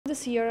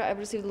This year I've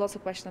received lots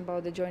of questions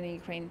about the joining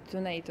Ukraine to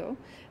NATO.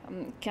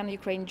 Can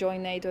Ukraine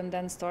join NATO and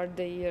then start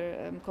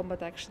their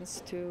combat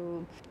actions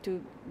to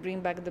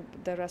bring back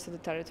the rest of the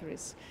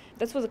territories?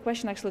 That was a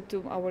question actually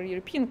to our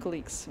European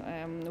colleagues,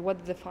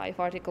 whether the 5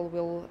 article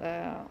will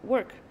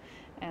work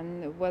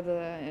and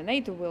whether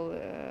NATO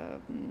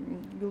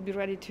will be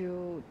ready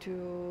to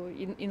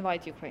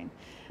invite Ukraine,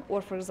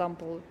 or for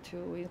example to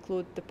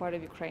include the part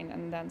of Ukraine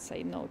and then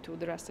say no to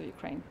the rest of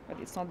Ukraine. But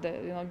it's not the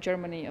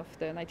Germany of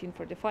the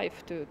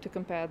 1945 to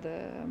compare the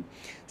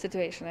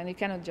situation, and you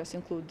cannot just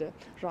include the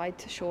right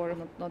shore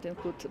and not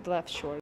include the left shore.